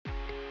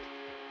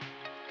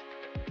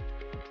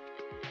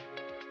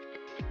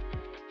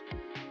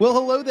Well,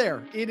 hello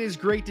there. It is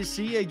great to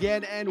see you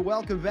again, and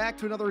welcome back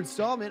to another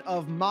installment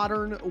of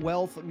Modern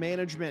Wealth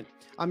Management.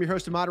 I'm your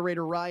host and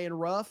moderator, Ryan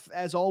Ruff.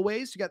 As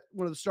always, you got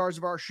one of the stars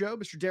of our show,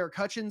 Mr. Derek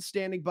Hutchins,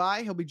 standing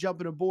by. He'll be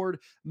jumping aboard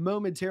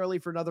momentarily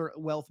for another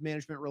wealth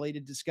management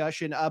related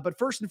discussion. But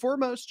first and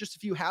foremost, just a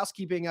few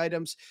housekeeping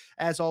items.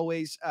 As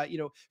always,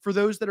 for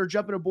those that are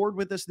jumping aboard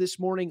with us this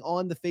morning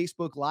on the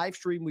Facebook live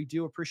stream, we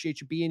do appreciate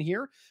you being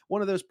here.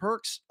 One of those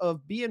perks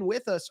of being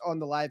with us on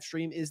the live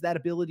stream is that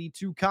ability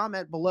to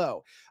comment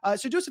below.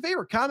 So do us a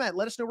favor, comment,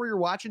 let us know where you're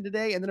watching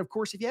today. And then, of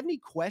course, if you have any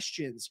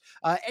questions,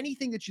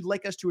 anything that you'd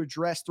like us to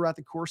address throughout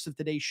the course of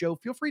today's show,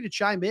 feel free to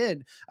chime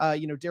in.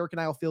 Derek and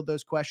I will field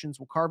those questions.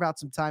 We'll carve out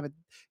some time,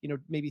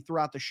 maybe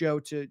throughout the show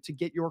to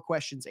get your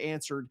questions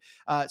answered.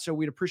 So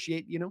we'd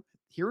appreciate,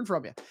 hearing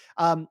from you.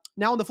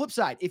 Now, on the flip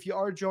side, if you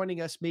are joining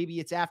us, maybe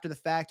it's after the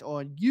fact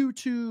on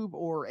YouTube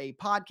or a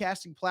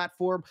podcasting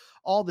platform,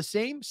 all the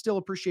same, still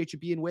appreciate you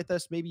being with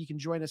us. Maybe you can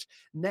join us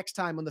next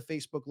time on the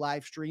Facebook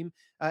live stream.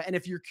 And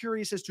if you're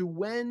curious as to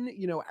when,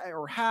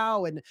 or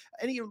how, and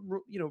any,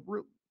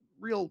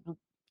 real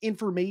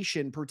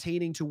information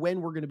pertaining to when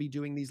we're going to be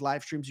doing these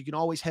live streams, you can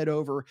always head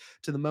over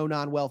to the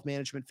Monon Wealth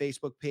Management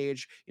Facebook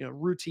page.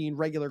 Routine,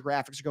 regular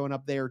graphics are going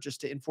up there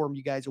just to inform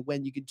you guys of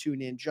when you can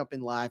tune in, jump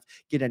in live,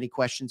 get any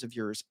questions of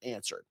yours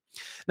answered.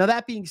 Now,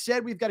 that being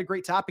said, we've got a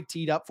great topic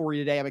teed up for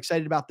you today. I'm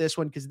excited about this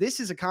one because this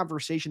is a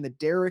conversation that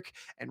Derek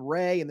and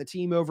Ray and the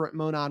team over at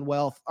Monon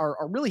Wealth are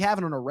really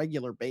having on a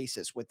regular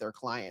basis with their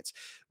clients.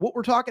 What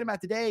we're talking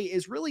about today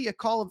is really a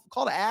call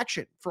to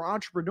action for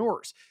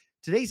entrepreneurs.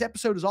 Today's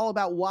episode is all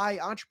about why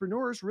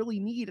entrepreneurs really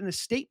need an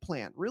estate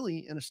plan,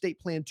 really an estate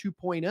plan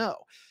 2.0.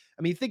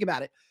 I mean, think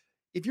about it.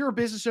 If you're a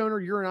business owner,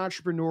 you're an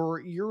entrepreneur,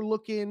 you're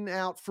looking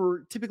out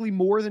for typically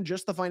more than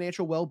just the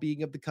financial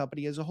well-being of the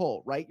company as a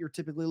whole, right? You're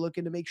typically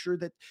looking to make sure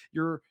that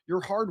your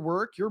hard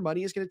work, your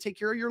money is going to take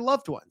care of your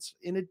loved ones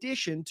in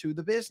addition to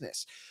the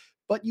business.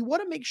 But you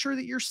want to make sure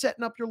that you're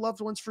setting up your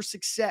loved ones for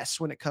success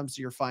when it comes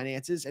to your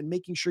finances and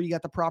making sure you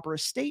got the proper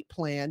estate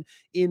plan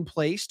in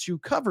place to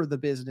cover the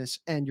business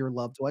and your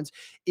loved ones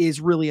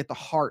is really at the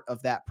heart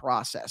of that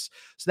process.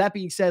 So that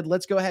being said,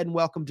 let's go ahead and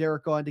welcome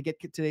Derek on to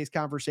get today's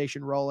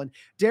conversation rolling.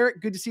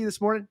 Derek, good to see you this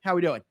morning. How are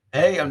we doing?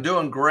 Hey, I'm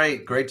doing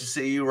great. Great to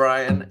see you,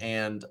 Ryan.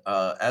 And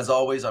as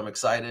always, I'm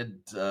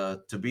excited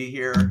to be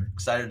here,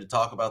 excited to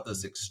talk about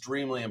this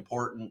extremely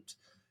important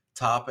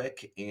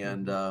topic.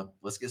 And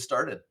let's get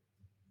started.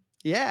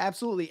 Yeah,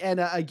 absolutely. And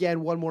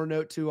again, one more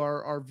note to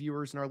our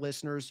viewers and our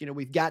listeners.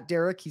 We've got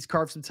Derek. He's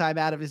carved some time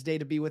out of his day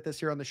to be with us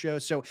here on the show.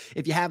 So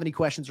if you have any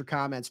questions or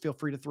comments, feel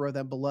free to throw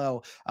them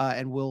below,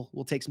 and we'll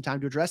take some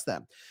time to address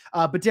them.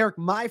 But Derek,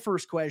 my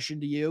first question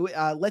to you,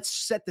 let's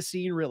set the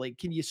scene really.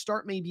 Can you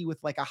start maybe with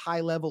like a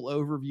high level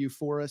overview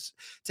for us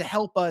to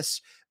help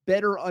us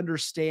better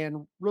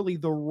understand really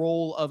the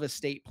role of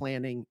estate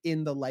planning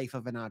in the life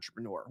of an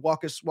entrepreneur?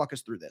 Walk us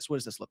through this. What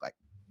does this look like?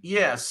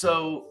 Yeah.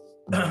 So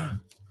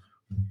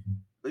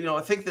I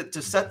think that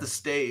to set the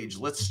stage,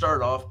 let's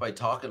start off by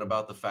talking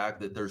about the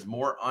fact that there's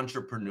more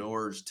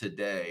entrepreneurs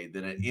today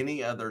than at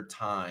any other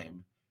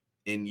time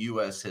in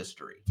U.S.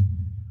 history.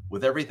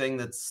 With everything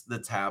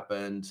that's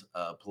happened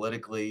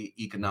politically,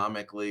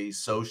 economically,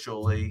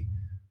 socially,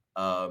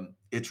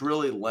 it's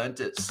really lent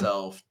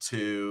itself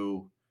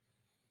to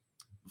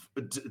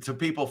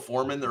people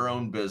forming their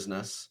own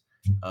business,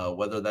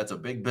 whether that's a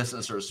big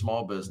business or a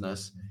small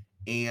business,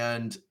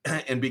 and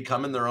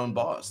becoming their own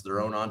boss,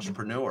 their own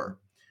entrepreneur.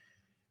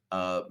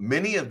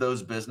 Many of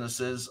those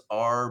businesses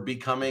are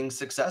becoming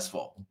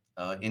successful,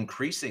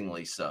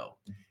 increasingly so.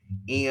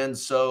 And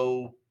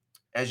so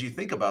as you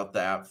think about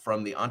that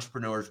from the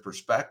entrepreneur's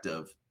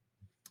perspective,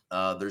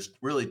 there's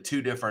really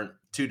two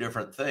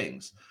different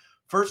things.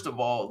 First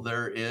of all,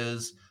 there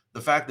is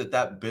the fact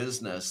that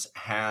business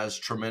has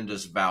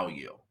tremendous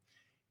value.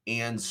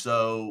 And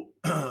so,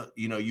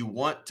 you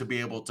want to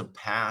be able to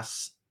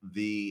pass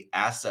the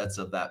assets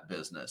of that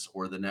business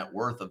or the net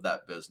worth of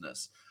that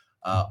business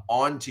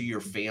onto your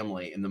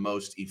family in the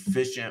most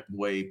efficient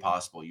way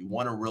possible. You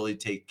want to really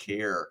take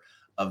care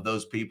of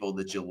those people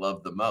that you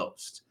love the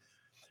most.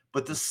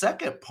 But the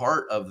second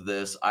part of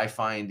this I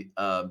find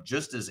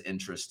just as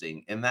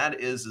interesting, and that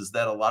is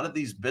that a lot of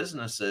these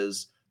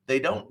businesses, they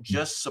don't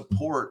just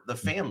support the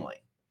family.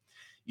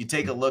 You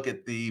take a look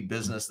at the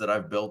business that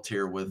I've built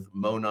here with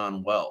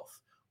Monon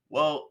Wealth.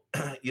 Well,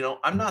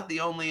 I'm not the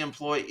only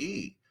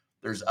employee.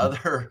 There's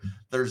other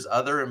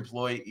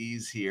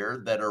employees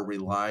here that are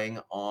relying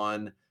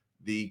on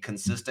the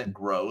consistent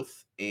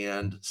growth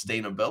and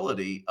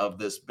sustainability of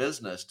this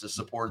business to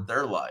support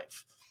their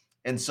life.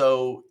 And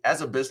so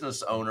as a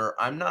business owner,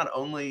 I'm not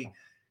only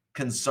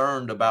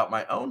concerned about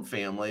my own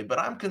family, but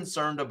I'm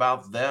concerned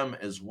about them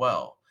as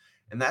well.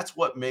 And that's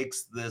what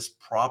makes this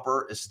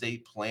proper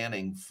estate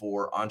planning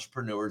for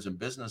entrepreneurs and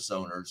business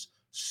owners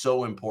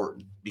so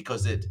important,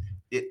 because it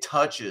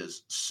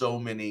touches so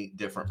many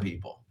different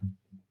people.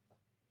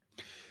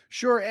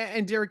 Sure.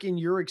 And Derek, in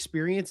your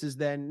experiences,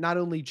 then not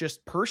only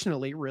just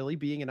personally, really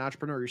being an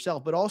entrepreneur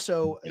yourself, but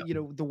also, Yeah.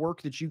 the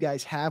work that you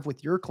guys have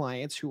with your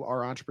clients who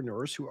are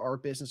entrepreneurs, who are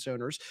business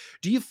owners,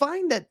 do you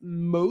find that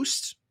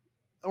most,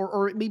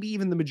 or maybe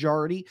even the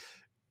majority,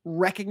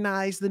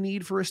 recognize the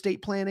need for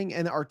estate planning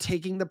and are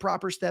taking the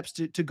proper steps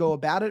to go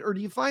about it? Or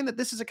do you find that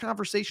this is a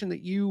conversation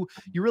that you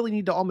really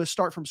need to almost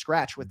start from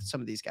scratch with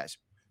some of these guys?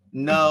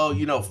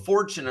 No,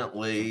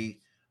 fortunately,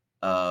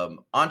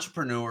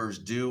 entrepreneurs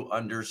do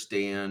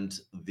understand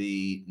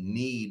the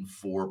need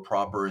for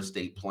proper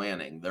estate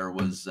planning. There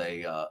was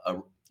a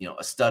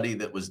study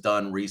that was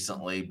done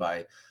recently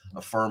by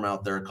a firm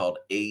out there called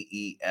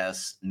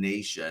AES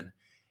Nation,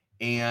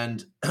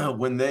 and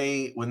when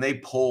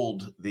they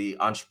polled the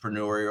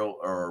entrepreneurial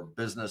or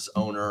business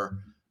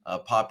owner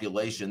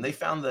population, they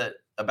found that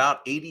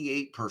about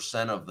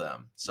 88% of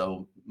them,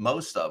 so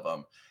most of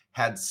them,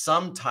 had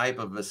some type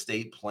of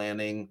estate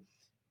planning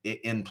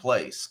in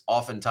place.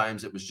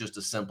 Oftentimes it was just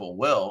a simple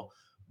will,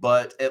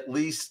 but at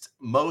least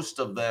most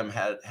of them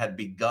had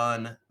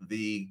begun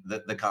the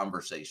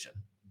conversation.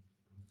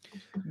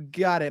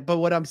 Got it. But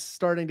what I'm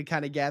starting to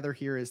kind of gather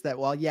here is that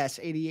while yes,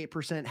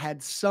 88%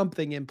 had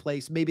something in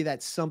place, maybe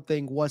that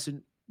something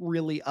wasn't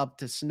really up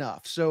to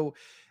snuff. So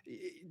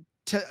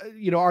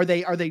eh, are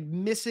they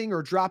missing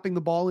or dropping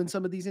the ball in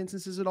some of these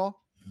instances at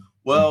all?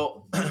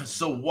 Well,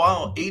 so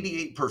while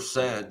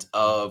 88%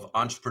 of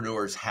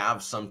entrepreneurs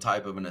have some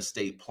type of an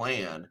estate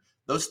plan,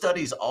 those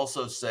studies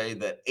also say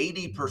that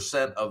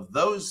 80% of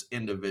those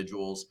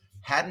individuals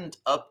hadn't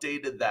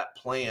updated that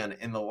plan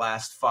in the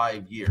last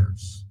 5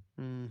 years.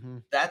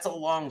 Mhm. That's a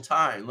long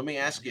time. Let me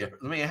ask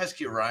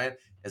you, Ryan,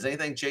 has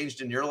anything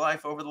changed in your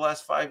life over the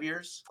last 5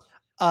 years?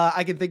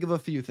 I can think of a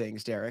few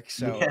things, Derek.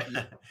 So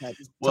Yeah. talk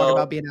about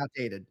Well, being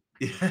outdated.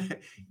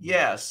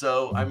 yeah,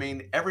 so I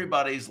mean,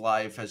 everybody's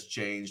life has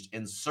changed,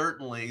 and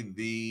certainly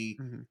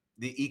Mhm.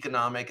 the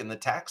economic and the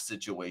tax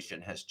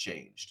situation has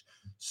changed.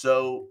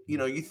 So,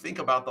 you think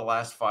about the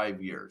last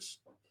 5 years.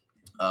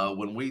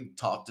 When we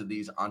talk to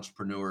these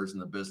entrepreneurs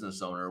and the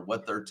business owner,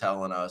 what they're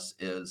telling us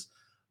is,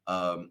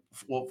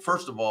 well,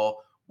 first of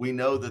all, we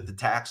know that the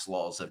tax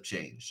laws have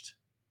changed.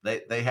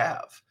 They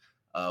have.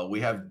 We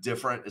have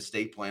different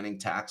estate planning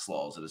tax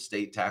laws and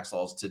estate tax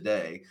laws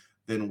today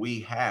than we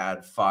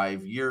had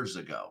 5 years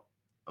ago.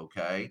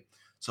 Okay,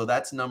 so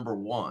that's number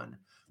one.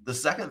 The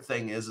second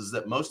thing is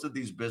that most of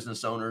these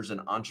business owners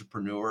and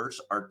entrepreneurs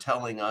are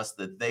telling us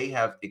that they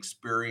have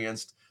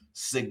experienced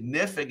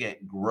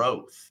significant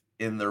growth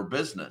in their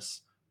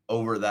business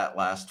over that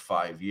last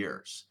 5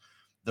 years.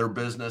 Their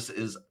business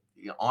is,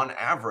 on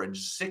average,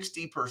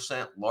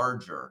 60%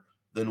 larger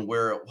than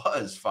where it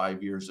was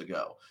 5 years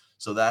ago.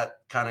 So that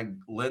kind of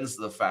lends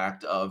the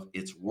fact of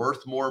it's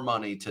worth more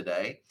money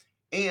today.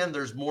 And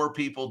there's more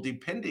people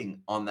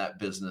depending on that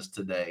business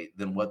today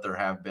than what there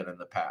have been in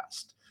the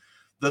past.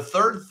 The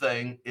third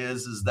thing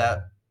is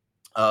that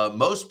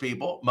most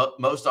people,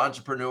 most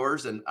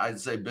entrepreneurs, and I'd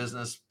say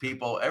business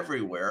people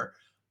everywhere,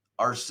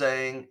 are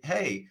saying,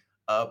 hey,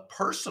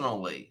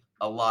 personally,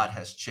 a lot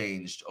has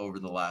changed over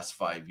the last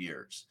 5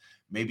 years.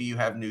 Maybe you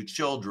have new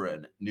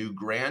children, new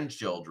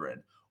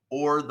grandchildren,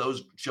 or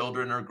those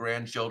children or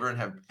grandchildren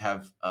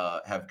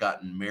have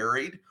gotten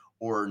married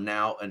or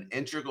now an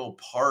integral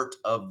part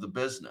of the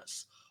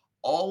business.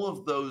 All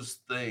of those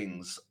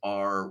things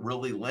are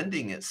really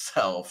lending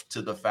itself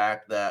to the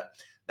fact that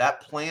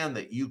that plan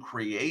that you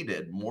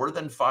created more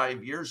than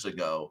 5 years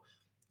ago,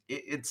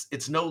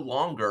 it's no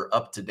longer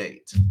up to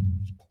date.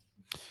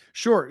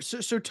 Sure.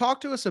 So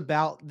talk to us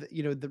about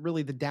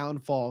the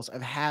downfalls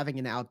of having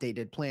an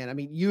outdated plan. I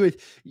mean,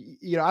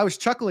 I was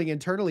chuckling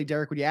internally,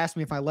 Derek, when you asked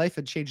me if my life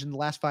had changed in the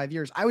last 5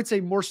 years. I would say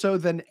more so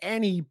than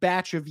any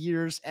batch of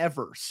years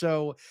ever.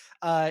 So,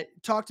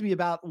 talk to me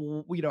about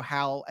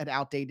how an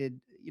outdated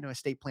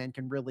estate plan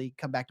can really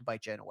come back to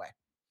bite you in a way.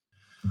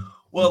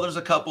 Well, there's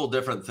a couple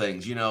different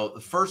things.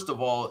 First of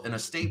all, an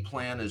estate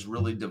plan is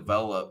really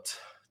developed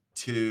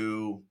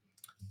to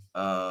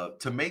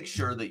to make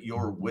sure that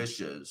your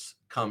wishes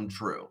come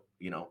true.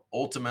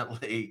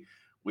 Ultimately,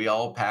 we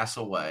all pass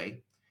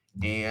away,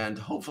 and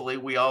hopefully,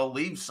 we all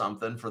leave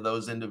something for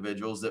those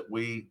individuals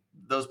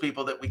those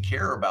people that we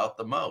care about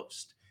the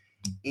most.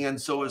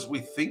 And so, as we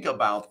think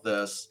about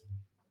this,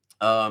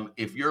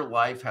 if your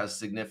life has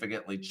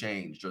significantly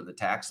changed or the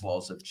tax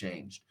laws have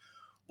changed,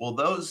 well,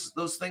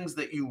 those things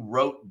that you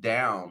wrote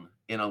down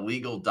in a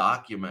legal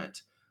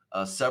document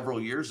several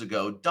years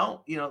ago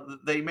don't,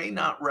 they may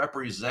not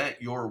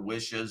represent your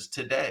wishes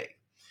today.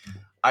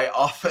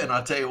 I'll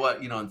tell you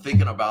what, in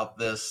thinking about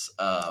this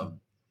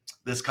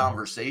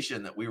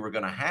conversation that we were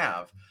going to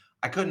have,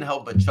 I couldn't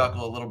help but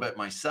chuckle a little bit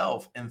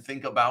myself and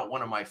think about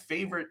one of my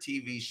favorite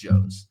TV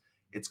shows.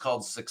 It's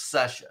called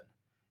Succession,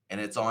 and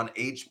it's on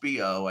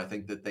HBO. I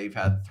think that they've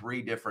had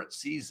 3 different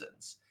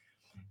seasons,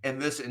 and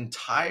this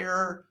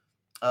entire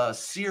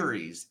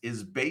series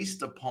is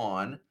based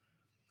upon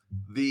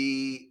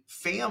the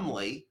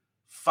family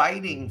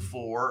fighting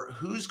for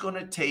who's going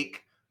to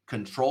take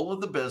control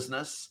of the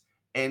business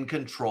and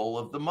control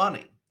of the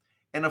money.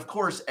 And of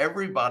course,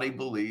 everybody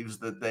believes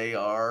that they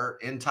are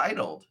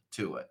entitled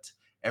to it.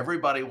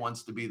 Everybody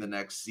wants to be the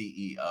next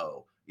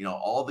CEO.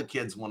 All the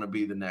kids want to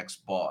be the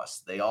next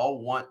boss. They all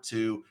want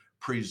to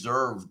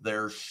preserve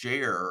their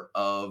share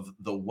of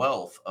the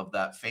wealth of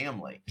that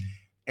family.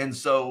 And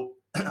so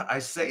I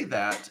say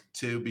that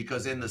too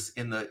because in the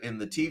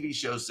TV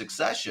show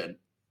Succession,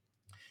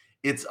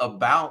 it's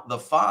about the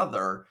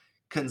father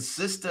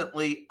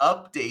consistently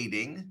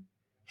updating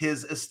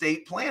his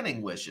estate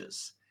planning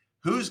wishes.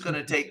 Who's going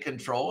to take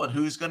control and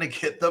who's going to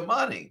get the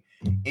money?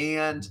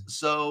 And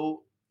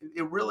so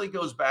it really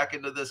goes back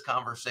into this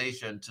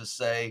conversation to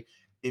say,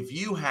 if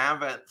you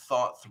haven't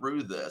thought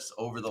through this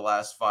over the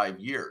last 5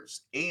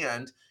 years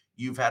and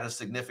you've had a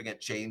significant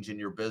change in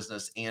your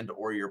business and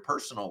or your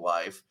personal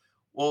life,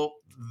 well,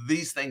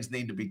 these things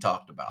need to be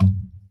talked about.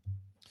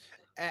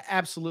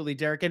 Absolutely,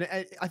 Derek. And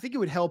I think it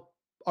would help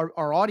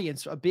our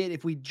audience a bit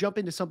if we jump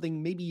into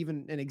something, maybe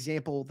even an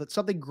example that's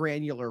something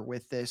granular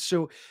with this.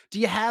 So, do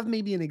you have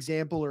maybe an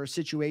example or a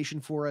situation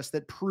for us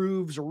that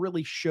proves or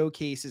really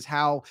showcases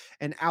how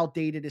an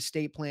outdated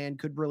estate plan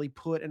could really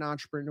put an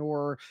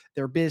entrepreneur,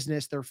 their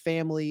business, their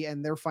family,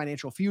 and their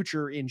financial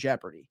future in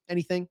jeopardy?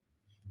 Anything?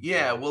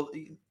 Yeah, well,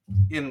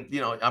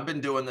 I've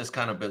been doing this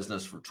kind of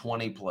business for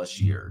 20 plus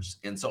years.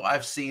 And so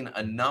I've seen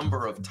a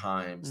number of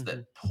times Hmm.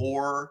 that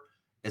poor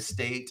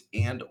estate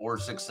and or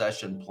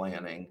succession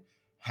planning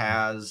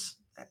has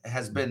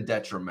been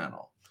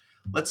detrimental.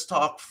 Let's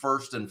talk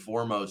first and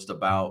foremost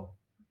about,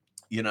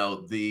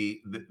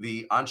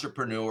 the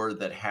entrepreneur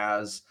that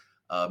has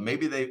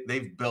maybe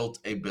they've built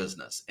a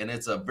business and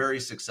it's a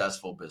very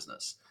successful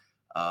business.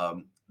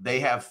 They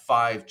have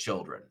 5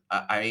 children.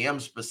 I am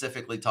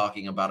specifically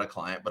talking about a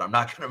client, but I'm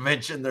not going to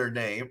mention their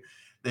name.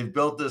 They've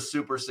built this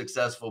super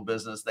successful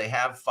business. They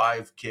have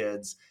 5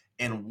 kids,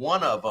 and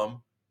one of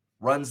them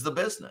runs the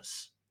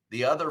business.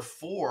 The other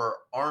 4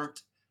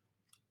 aren't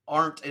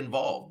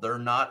involved. They're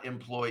not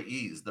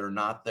employees. They're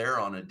not there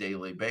on a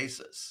daily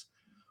basis.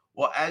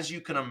 Well, as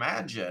you can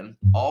imagine,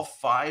 all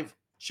 5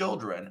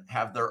 children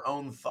have their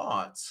own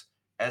thoughts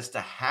as to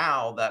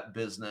how that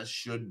business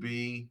should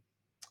be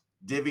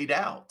divvied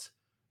out.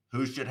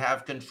 Who should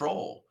have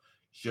control?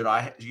 Should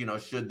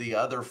the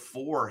other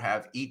 4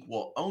 have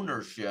equal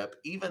ownership,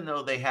 even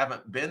though they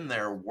haven't been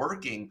there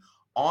working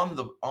on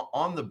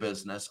the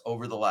business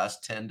over the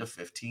last 10 to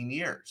 15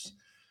 years?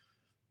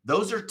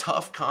 Those are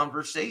tough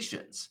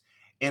conversations.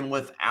 And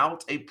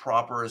without a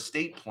proper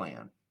estate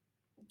plan,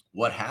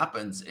 what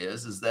happens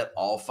is that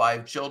all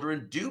 5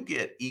 children do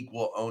get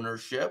equal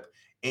ownership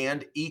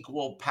and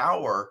equal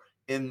power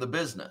in the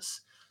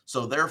business.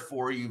 So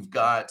therefore, you've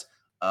got,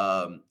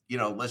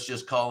 let's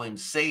just call him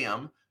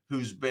Sam,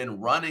 who's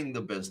been running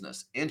the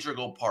business,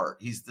 integral part.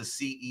 He's the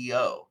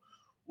CEO.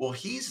 Well,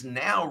 he's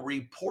now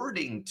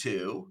reporting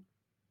to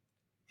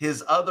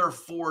his other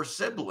 4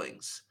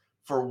 siblings,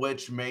 for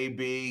which may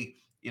be,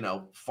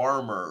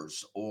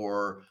 farmers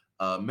or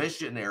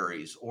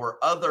missionaries or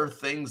other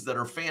things that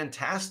are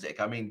fantastic.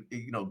 I mean,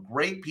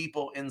 great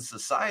people in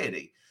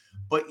society.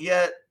 But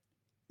yet,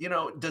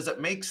 does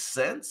it make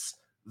sense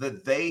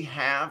that they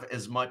have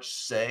as much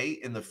say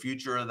in the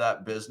future of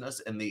that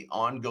business and the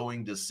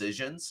ongoing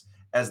decisions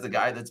as the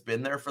guy that's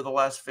been there for the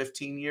last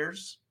 15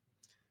 years?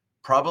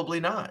 Probably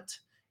not.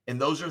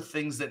 And those are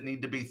things that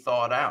need to be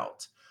thought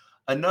out.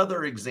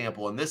 Another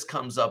example, and this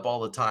comes up all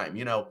the time,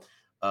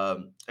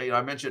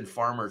 I mentioned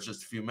farmers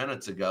just a few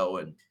minutes ago,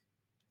 and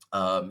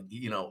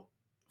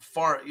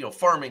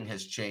farming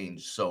has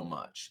changed so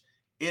much.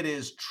 It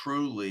is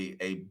truly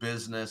a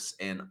business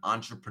and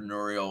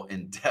entrepreneurial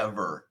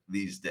endeavor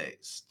these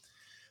days.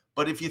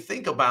 But if you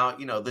think about,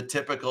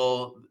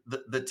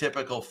 the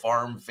typical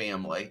farm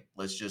family,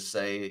 let's just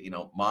say,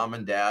 mom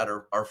and dad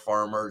are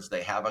farmers,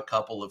 they have a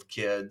couple of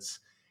kids,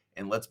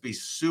 and let's be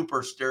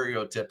super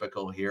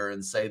stereotypical here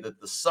and say that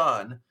the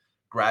son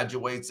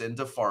graduates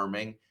into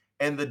farming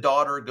and the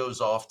daughter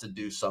goes off to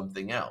do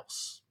something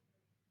else.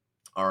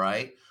 All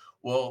right.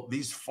 Well,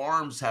 these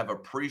farms have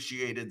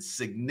appreciated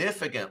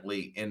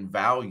significantly in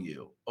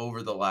value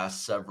over the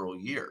last several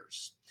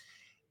years.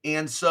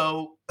 And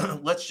so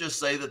let's just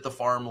say that the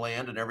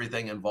farmland and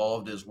everything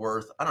involved is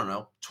worth, I don't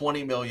know,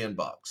 20 million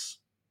bucks.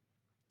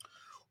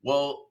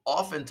 Well,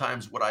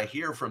 oftentimes what I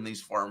hear from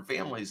these farm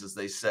families is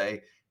they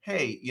say,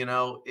 hey,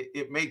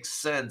 it makes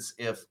sense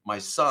if my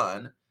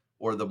son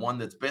or the one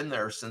that's been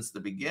there since the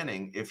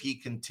beginning, if he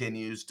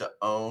continues to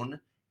own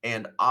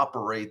and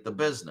operate the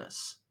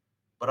business.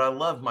 But I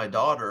love my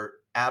daughter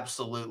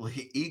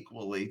absolutely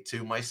equally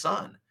to my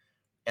son.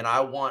 And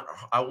I want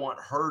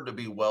her to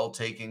be well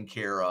taken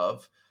care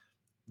of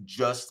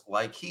just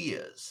like he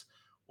is.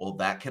 Well,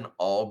 that can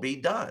all be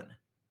done.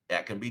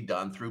 That can be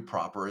done through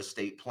proper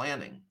estate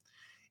planning.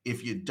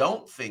 If you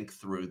don't think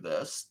through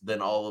this,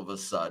 then all of a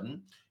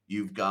sudden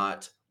you've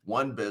got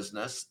one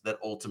business that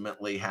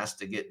ultimately has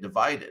to get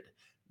divided.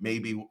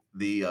 Maybe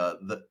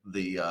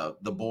the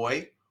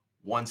boy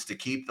wants to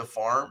keep the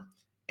farm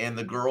and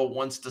the girl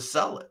wants to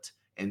sell it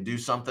and do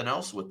something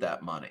else with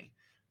that money.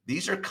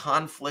 These are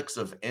conflicts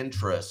of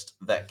interest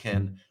that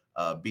can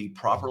be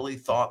properly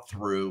thought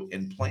through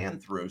and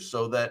planned through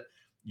so that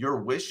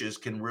your wishes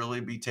can really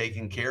be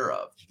taken care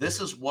of.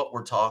 This is what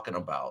we're talking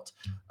about.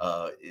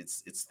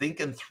 It's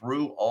thinking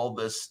through all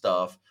this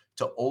stuff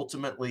to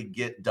ultimately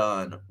get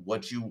done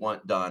what you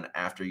want done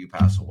after you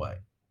pass away.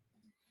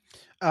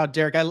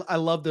 Derek, I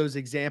love those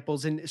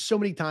examples. And so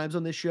many times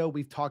on this show,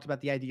 we've talked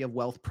about the idea of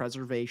wealth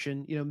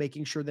preservation,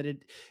 making sure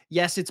that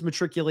yes, it's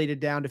matriculated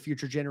down to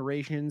future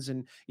generations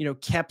and,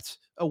 kept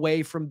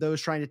away from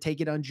those trying to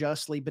take it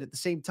unjustly. But at the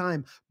same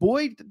time,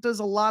 boy,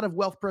 does a lot of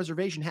wealth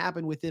preservation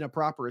happen within a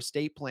proper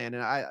estate plan.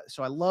 And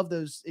so I love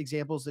those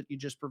examples that you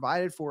just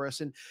provided for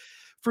us. And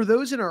for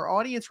those in our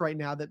audience right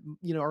now that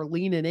are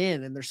leaning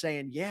in and they're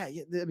saying, yeah,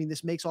 I mean,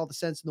 this makes all the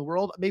sense in the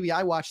world. Maybe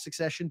I watch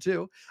Succession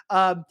too.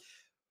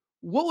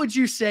 What would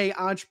you say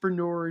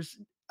entrepreneurs,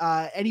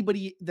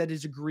 anybody that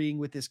is agreeing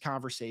with this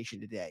conversation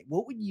today,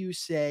 what would you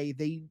say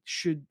they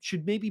should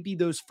maybe be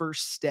those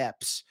first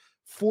steps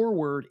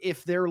forward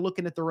if they're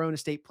looking at their own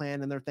estate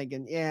plan and they're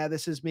thinking, yeah,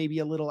 this is maybe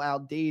a little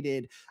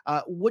outdated?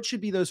 What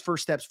should be those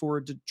first steps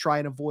forward to try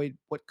and avoid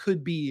what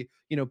could be,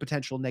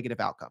 potential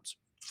negative outcomes?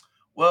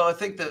 Well, I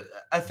think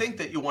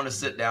that you want to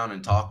sit down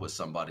and talk with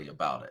somebody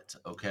about it.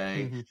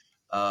 Okay.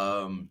 Hmm.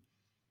 Um,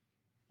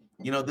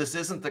 this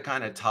isn't the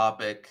kind of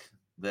topic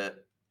that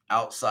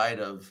outside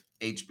of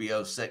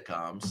HBO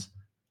sitcoms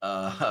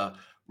uh,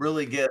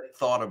 really get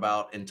thought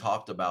about and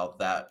talked about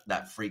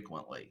that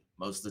frequently.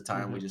 Most of the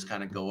time, we Hmm. just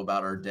kind of go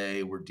about our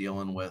day. We're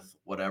dealing with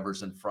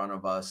whatever's in front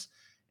of us,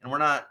 and we're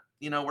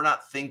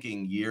not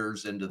thinking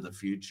years into the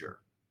future.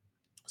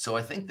 So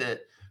I think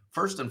that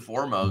first and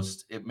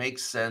foremost, it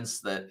makes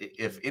sense that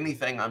if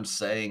anything I'm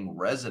saying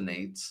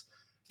resonates,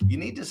 you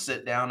need to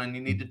sit down and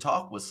you need to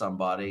talk with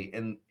somebody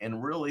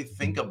and really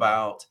think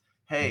about,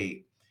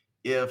 hey,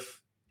 if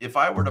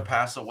I were to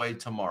pass away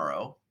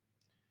tomorrow,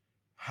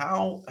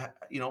 how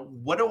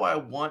what do I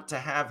want to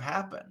have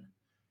happen?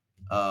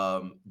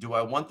 Do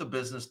I want the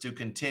business to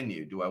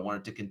continue? Do I want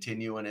it to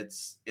continue in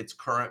its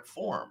current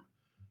form?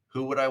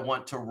 Who would I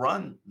want to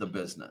run the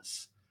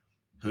business?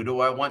 Who do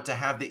I want to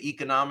have the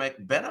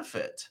economic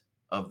benefit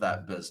of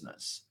that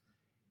business?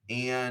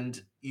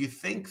 And you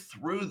think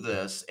through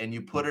this and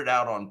you put it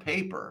out on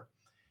paper.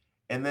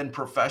 And then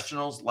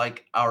professionals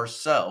like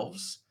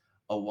ourselves,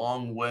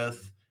 along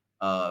with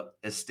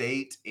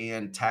estate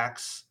and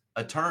tax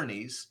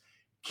attorneys,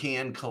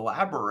 can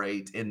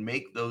collaborate and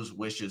make those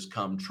wishes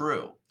come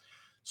true.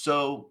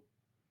 So,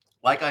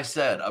 like I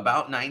said,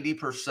 about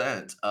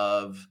 90%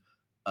 of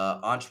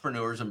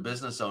entrepreneurs and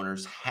business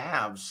owners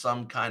have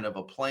some kind of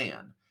a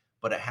plan,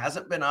 but it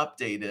hasn't been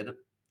updated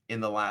in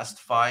the last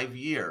 5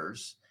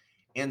 years.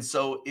 And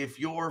so, if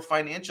your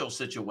financial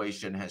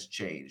situation has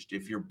changed,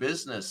 if your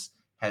business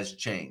has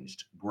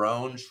changed,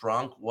 grown,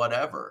 shrunk,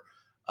 whatever,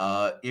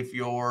 if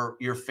your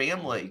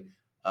family,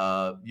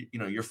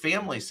 your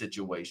family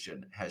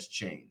situation has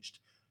changed,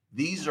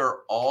 these are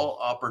all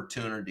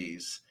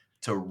opportunities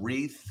to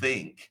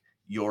rethink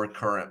your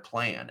current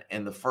plan.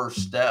 And the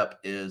first step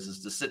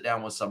is to sit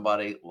down with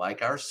somebody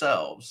like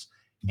ourselves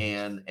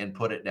and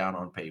put it down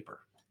on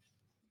paper.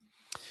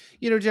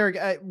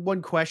 Derek,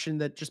 one question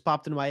that just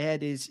popped into my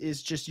head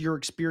is just your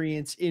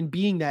experience in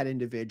being that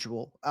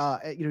individual,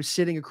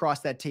 sitting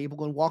across that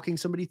table and walking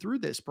somebody through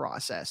this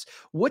process.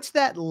 What's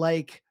that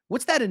like?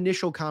 What's that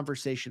initial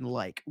conversation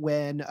like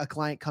when a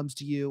client comes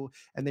to you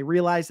and they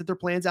realize that their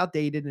plan's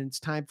outdated and it's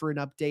time for an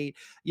update?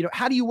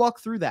 How do you walk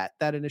through that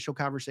initial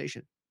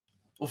conversation?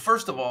 Well,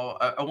 first of all,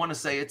 I want to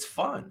say it's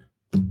fun.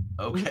 Mhm.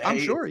 I'm Okay.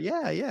 sure.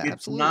 Yeah, yeah, It's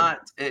absolutely.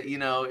 not,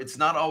 it's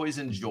not always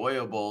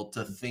enjoyable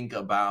to think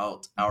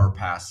about our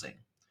passing.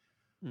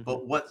 Hmm.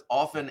 But what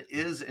often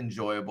is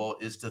enjoyable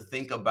is to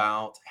think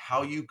about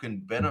how you can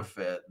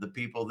benefit the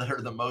people that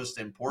are the most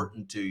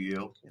important to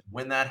you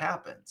when that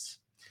happens.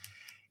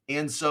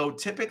 And so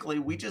typically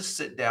we just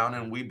sit down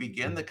and we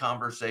begin the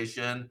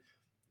conversation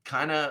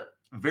kind of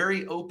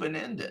very open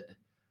ended.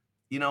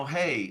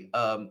 Hey,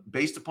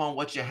 based upon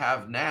what you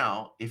have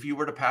now, if you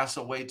were to pass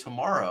away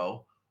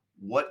tomorrow,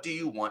 what do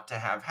you want to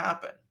have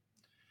happen?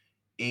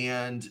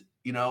 And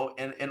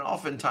and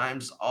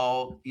oftentimes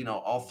I'll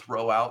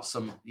throw out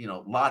some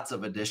lots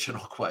of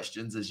additional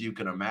questions, as you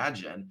can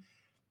imagine,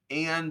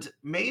 and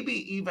maybe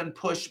even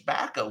push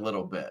back a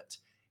little bit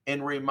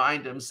and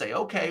remind them, say,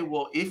 okay,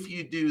 well, if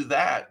you do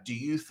that, do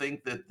you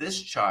think that this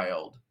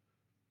child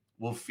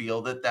will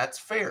feel that that's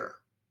fair?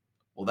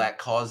 Will that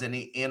cause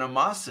any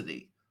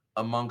animosity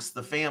amongst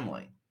the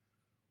family?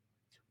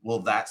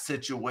 Will that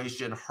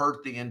situation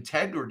hurt the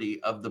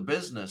integrity of the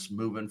business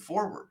moving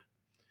forward?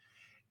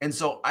 And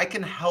so I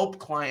can help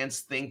clients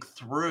think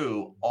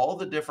through all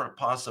the different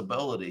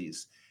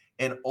possibilities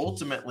and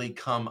ultimately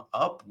come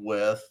up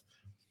with,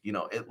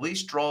 at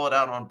least draw it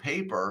out on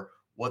paper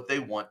what they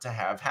want to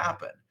have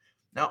happen.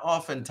 Now,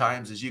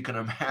 oftentimes, as you can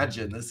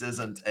imagine, this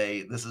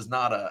is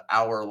not a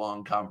hour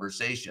long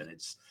conversation.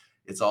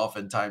 It's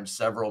oftentimes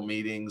several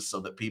meetings so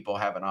that people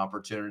have an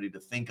opportunity to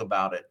think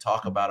about it,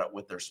 talk about it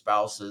with their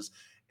spouses,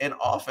 and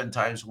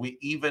oftentimes we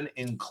even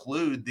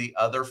include the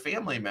other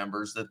family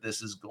members that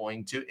this is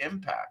going to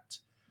impact.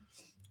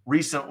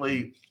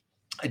 Recently,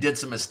 I did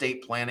some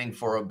estate planning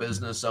for a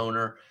business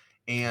owner,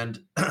 and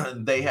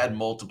they had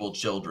multiple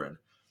children.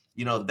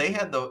 You know, they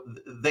had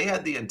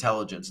the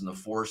intelligence and the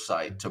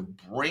foresight to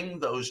bring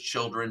those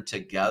children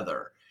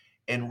together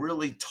and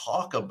really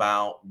talk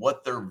about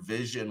what their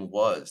vision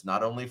was,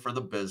 not only for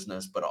the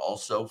business but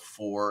also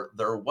for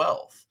their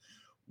wealth.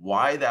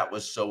 Why that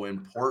was so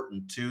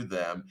important to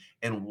them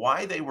and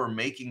why they were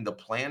making the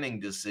planning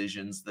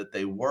decisions that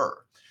they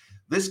were.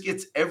 This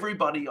gets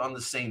everybody on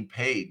the same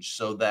page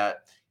so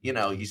that, you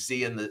know, you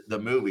see in the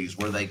movies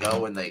where they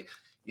go and they,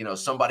 you know,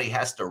 somebody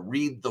has to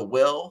read the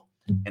will,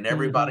 and Mhm.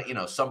 everybody, you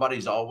know,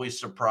 somebody's always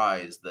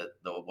surprised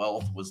that the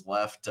wealth was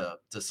left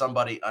to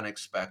somebody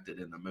unexpected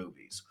in the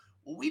movies.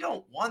 Well, we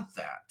don't want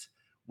that.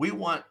 We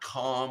want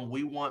calm,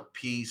 we want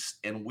peace,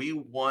 and we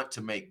want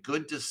to make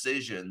good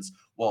decisions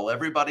while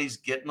everybody's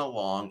getting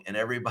along and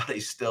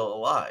everybody's still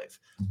alive.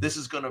 This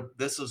is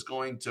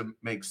going to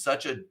make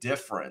such a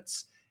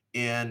difference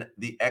in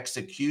the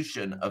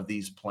execution of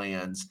these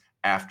plans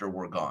after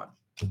we're gone.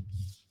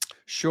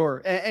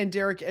 Sure. And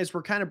Derek, as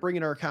we're kind of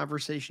bringing our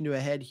conversation to a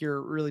head here,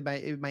 really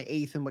my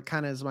eighth and what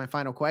kind of is my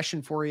final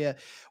question for you.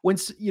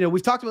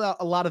 We've talked about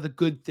a lot of the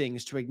good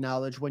things to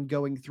acknowledge when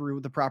going through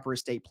the proper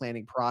estate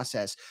planning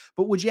process,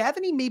 but would you have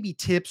any maybe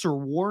tips or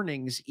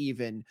warnings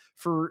even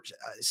for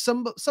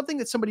something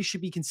that somebody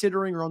should be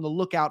considering or on the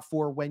lookout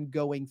for when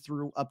going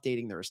through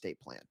updating their estate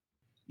plan?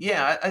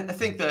 Yeah, I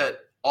think that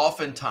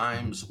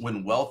oftentimes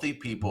when wealthy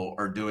people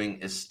are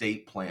doing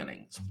estate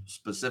planning,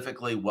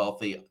 specifically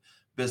wealthy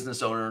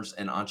business owners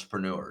and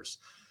entrepreneurs,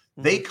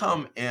 they Mhm.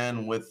 come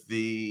in with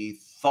the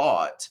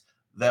thought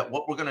that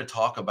what we're going to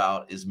talk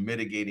about is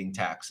mitigating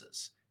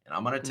taxes. And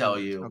I'm going to tell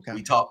you,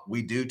 Okay.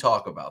 we do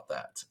talk about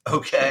that.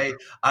 Okay.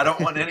 I don't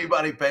want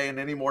anybody paying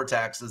any more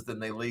taxes than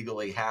they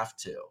legally have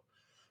to.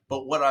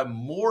 But what I'm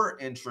more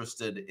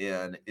interested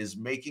in is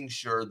making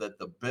sure that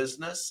the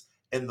business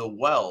and the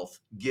wealth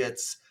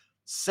gets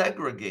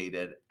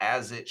segregated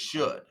as it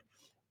should.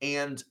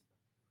 And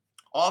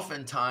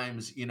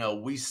oftentimes, you know,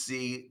 we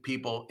see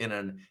people in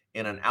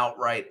an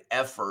outright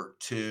effort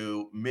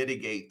to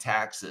mitigate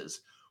taxes.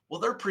 Well,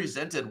 they're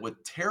presented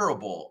with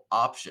terrible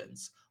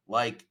options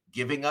like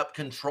giving up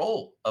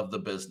control of the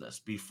business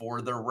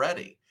before they're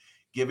ready,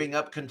 giving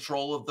up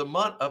control of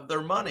of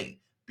their money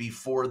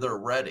before they're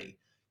ready.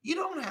 You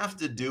don't have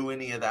to do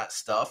any of that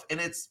stuff, and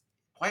it's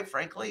quite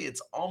frankly,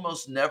 it's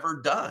almost never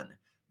done.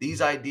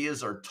 These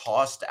ideas are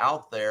tossed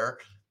out there.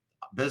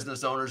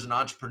 Business owners and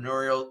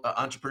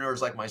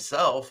entrepreneurs like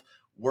myself,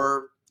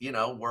 we're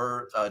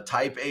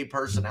type A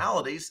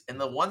personalities, and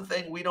the one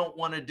thing we don't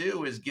want to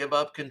do is give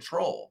up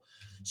control.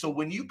 So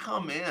when you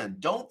come in,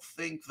 don't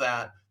think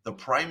that the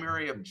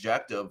primary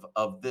objective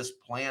of this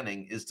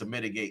planning is to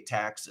mitigate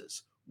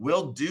taxes.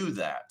 We'll do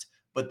that,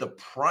 but the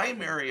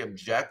primary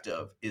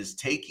objective is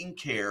taking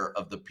care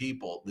of the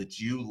people that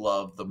you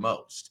love the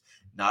most,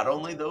 not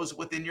only those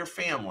within your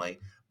family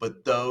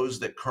but those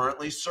that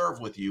currently serve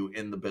with you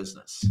in the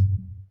business.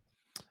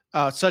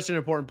 Such an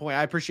important point.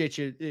 I appreciate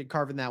you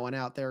carving that one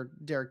out there,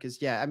 Derek.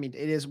 Is yeah, I mean,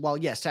 it is. Well,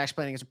 yes, tax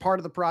planning is a part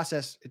of the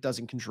process. It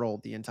doesn't control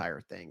the entire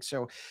thing.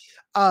 So,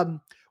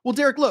 um, well,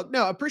 Derek, look,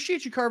 no,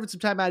 appreciate you carving some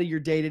time out of your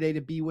day today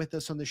to be with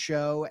us on the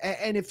show.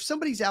 And if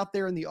somebody's out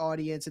there in the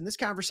audience and this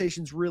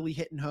conversation's really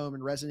hitting home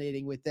and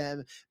resonating with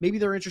them, maybe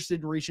they're interested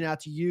in reaching out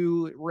to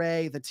you,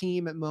 Ray, the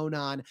team at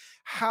Monon.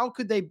 How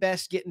could they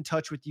best get in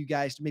touch with you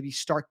guys to maybe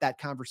start that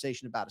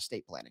conversation about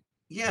estate planning?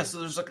 Yeah, so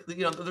there's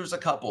a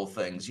couple of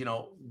things. You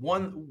know,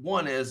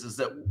 one is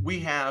that we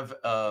have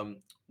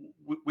an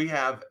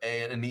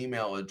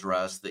email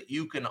address that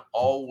you can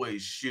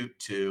always shoot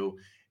to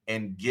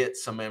and get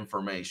some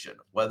information.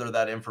 Whether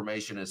that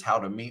information is how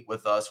to meet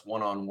with us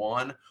one on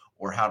one,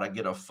 or how to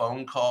get a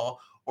phone call,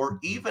 or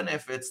even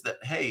if it's that,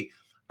 hey,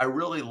 I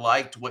really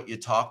liked what you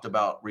talked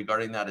about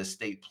regarding that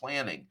estate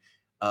planning.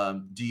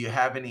 Do you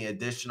have any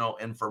additional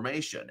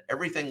information?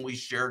 Everything we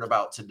shared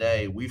about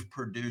today, we've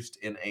produced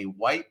in a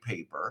white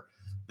paper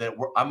that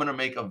I'm going to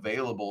make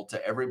available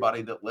to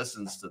everybody that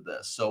listens to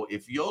this. So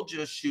if you'll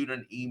just shoot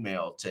an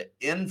email to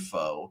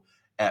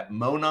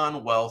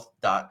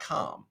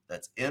info@mononwealth.com,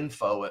 that's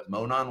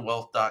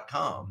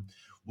info@mononwealth.com,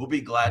 we'll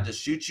be glad to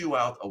shoot you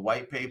out a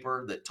white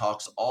paper that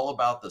talks all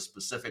about the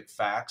specific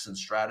facts and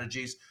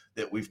strategies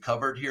that we've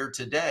covered here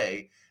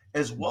today,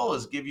 as well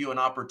as give you an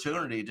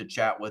opportunity to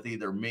chat with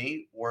either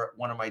me or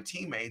one of my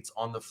teammates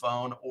on the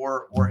phone,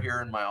 or here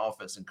in my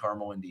office in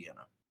Carmel,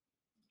 Indiana.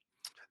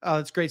 Oh,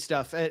 that's great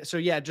stuff. So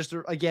yeah, just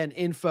again,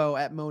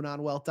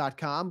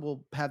 info@mononwealth.com.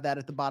 We'll have that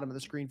at the bottom of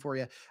the screen for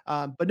you.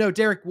 But no,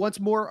 Derek, once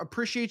more,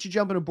 appreciate you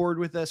jumping aboard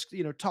with us,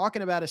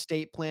 talking about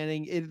estate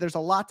planning. There's a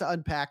lot to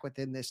unpack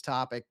within this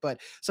topic,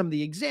 but some of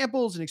the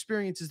examples and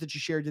experiences that you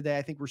shared today,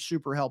 I think were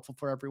super helpful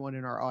for everyone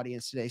in our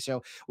audience today.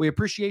 So we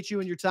appreciate you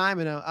and your time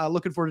and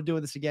looking forward to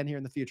doing this again here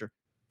in the future.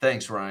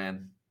 Thanks,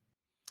 Ryan.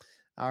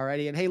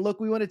 Alrighty. And hey, look,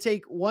 we want to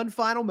take one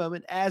final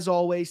moment, as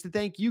always, to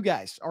thank you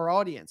guys, our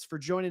audience, for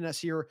joining us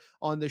here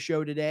on the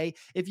show today.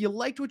 If you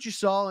liked what you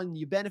saw and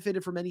you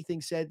benefited from anything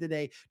said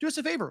today, do us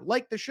a favor,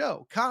 like the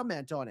show,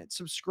 comment on it,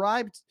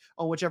 subscribe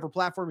on whichever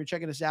platform you're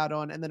checking us out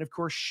on, and then, of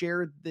course,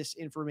 share this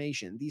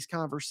information, these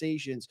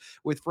conversations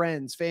with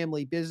friends,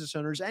 family, business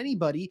owners,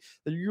 anybody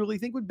that you really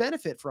think would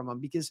benefit from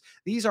them, because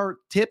these are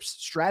tips,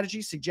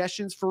 strategies,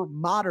 suggestions for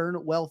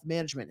modern wealth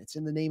management. It's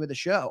in the name of the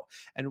show.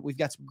 And we've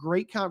got some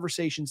great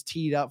conversations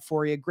teed up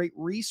for you, great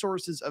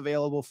resources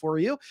available for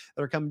you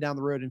that are coming down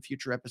the road in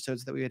future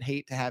episodes that we would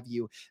hate to have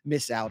you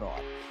miss out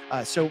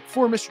on. So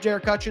for Mr.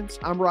 Derek Hutchins,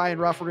 I'm Ryan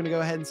Ruff. We're going to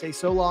go ahead and say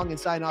so long and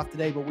sign off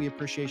today, but we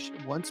appreciate you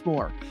once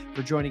more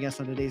for joining us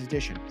on today's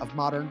edition of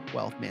Modern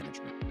Wealth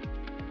Management.